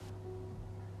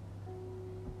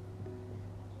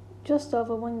Just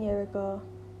over 1 year ago,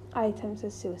 I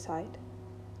attempted suicide.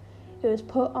 It was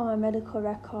put on my medical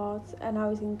records and I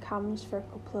was in CAMHS for a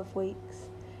couple of weeks,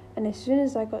 and as soon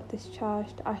as I got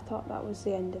discharged, I thought that was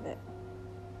the end of it.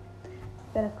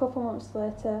 Then a couple months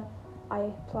later, I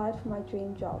applied for my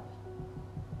dream job,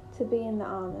 to be in the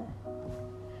army.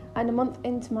 And a month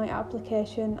into my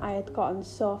application, I had gotten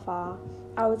so far.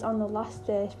 I was on the last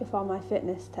stage before my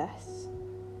fitness tests.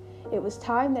 It was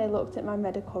time they looked at my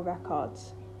medical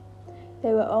records.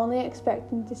 They were only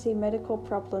expecting to see medical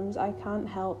problems I can't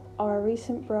help or a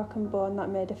recent broken bone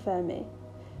that may defer me.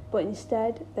 But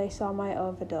instead, they saw my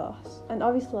overdose. And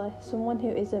obviously, someone who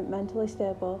isn't mentally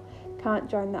stable can't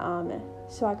join the army,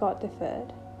 so I got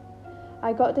deferred.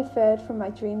 I got deferred from my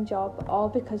dream job, all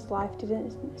because life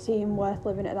didn't seem worth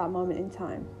living at that moment in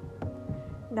time.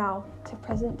 Now, to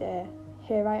present day,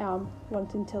 here I am,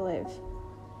 wanting to live.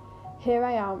 Here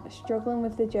I am, struggling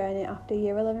with the journey after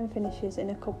Year 11 finishes in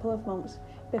a couple of months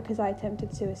because I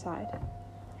attempted suicide.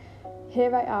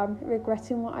 Here I am,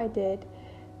 regretting what I did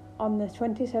on the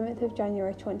 27th of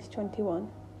January 2021.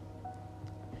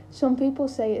 Some people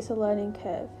say it's a learning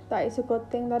curve, that it's a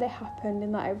good thing that it happened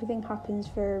and that everything happens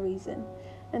for a reason,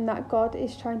 and that God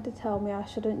is trying to tell me I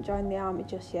shouldn't join the army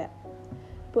just yet.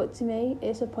 But to me,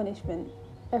 it's a punishment,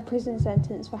 a prison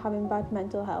sentence for having bad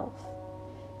mental health.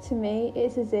 To me,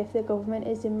 it's as if the government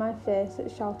is in my face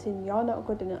shouting, "You're not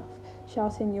good enough,"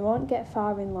 shouting, "You won't get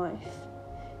far in life."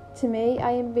 To me,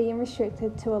 I am being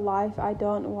restricted to a life I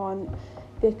don't want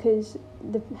because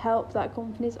the help that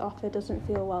companies offer doesn't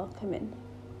feel welcoming.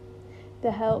 The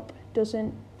help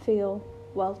doesn't feel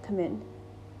welcoming.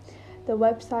 The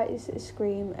websites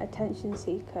scream attention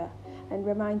seeker and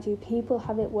remind you people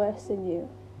have it worse than you.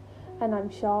 And I'm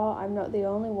sure I'm not the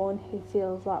only one who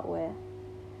feels that way.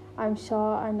 I'm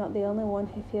sure I'm not the only one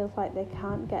who feels like they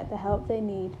can't get the help they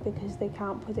need because they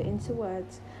can't put it into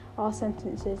words or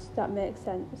sentences that make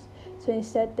sense. So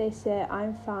instead they say,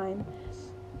 "I'm fine."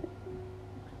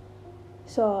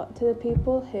 So to the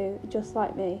people who, just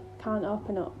like me, can't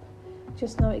open up,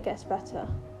 just know it gets better.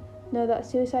 Know that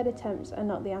suicide attempts are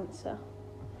not the answer.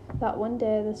 That one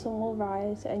day the sun will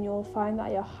rise and you will find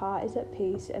that your heart is at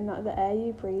peace and that the air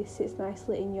you breathe sits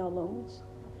nicely in your lungs.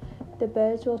 The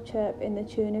birds will chirp in the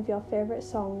tune of your favourite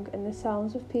song and the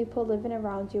sounds of people living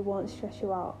around you won't stress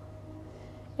you out.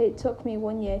 It took me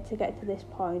 1 year to get to this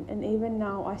point, and even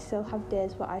now I still have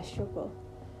days where I struggle.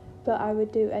 But I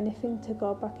would do anything to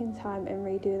go back in time and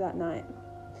redo that night.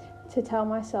 To tell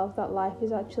myself that life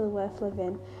is actually worth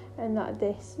living and that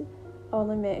this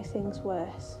only makes things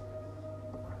worse.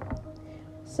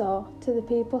 So, to the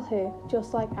people who,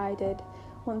 just like I did,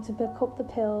 want to pick up the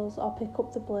pills or pick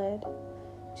up the blade,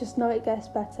 just know it gets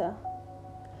better.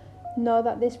 Know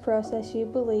that this process you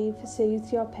believe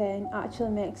soothes your pain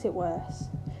actually makes it worse,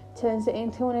 turns it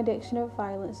into an addiction of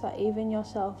violence that even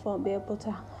yourself won't be able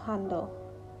to handle.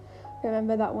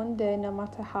 Remember that one day, no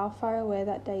matter how far away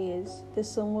that day is, the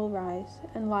sun will rise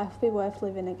and life will be worth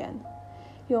living again.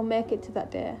 You'll make it to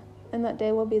that day, and that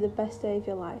day will be the best day of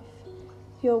your life.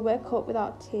 You'll wake up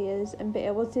without tears and be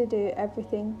able to do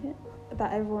everything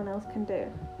that everyone else can do.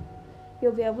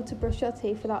 You'll be able to brush your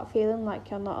teeth without feeling like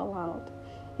you're not allowed.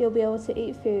 You'll be able to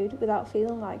eat food without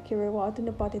feeling like you're rewarding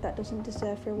a body that doesn't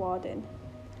deserve rewarding.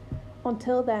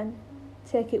 Until then,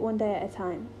 take it one day at a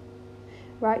time.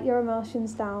 Write your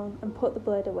emotions down and put the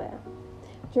blade away.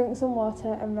 Drink some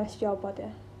water and rest your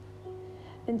body.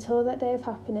 Until that day of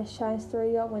happiness shines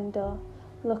through your window,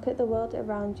 look at the world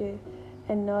around you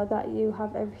and know that you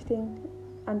have everything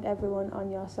and everyone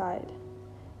on your side.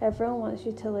 Everyone wants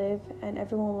you to live and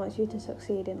everyone wants you to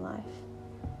succeed in life.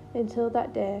 Until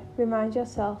that day, remind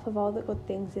yourself of all the good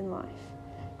things in life,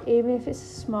 even if it's as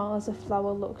small as a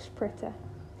flower looks pretty.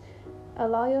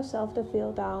 Allow yourself to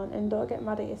feel down and don't get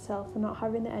mad at yourself for not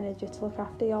having the energy to look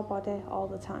after your body all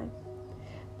the time.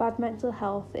 Bad mental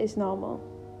health is normal.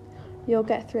 You'll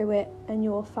get through it and you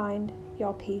will find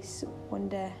your peace one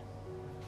day.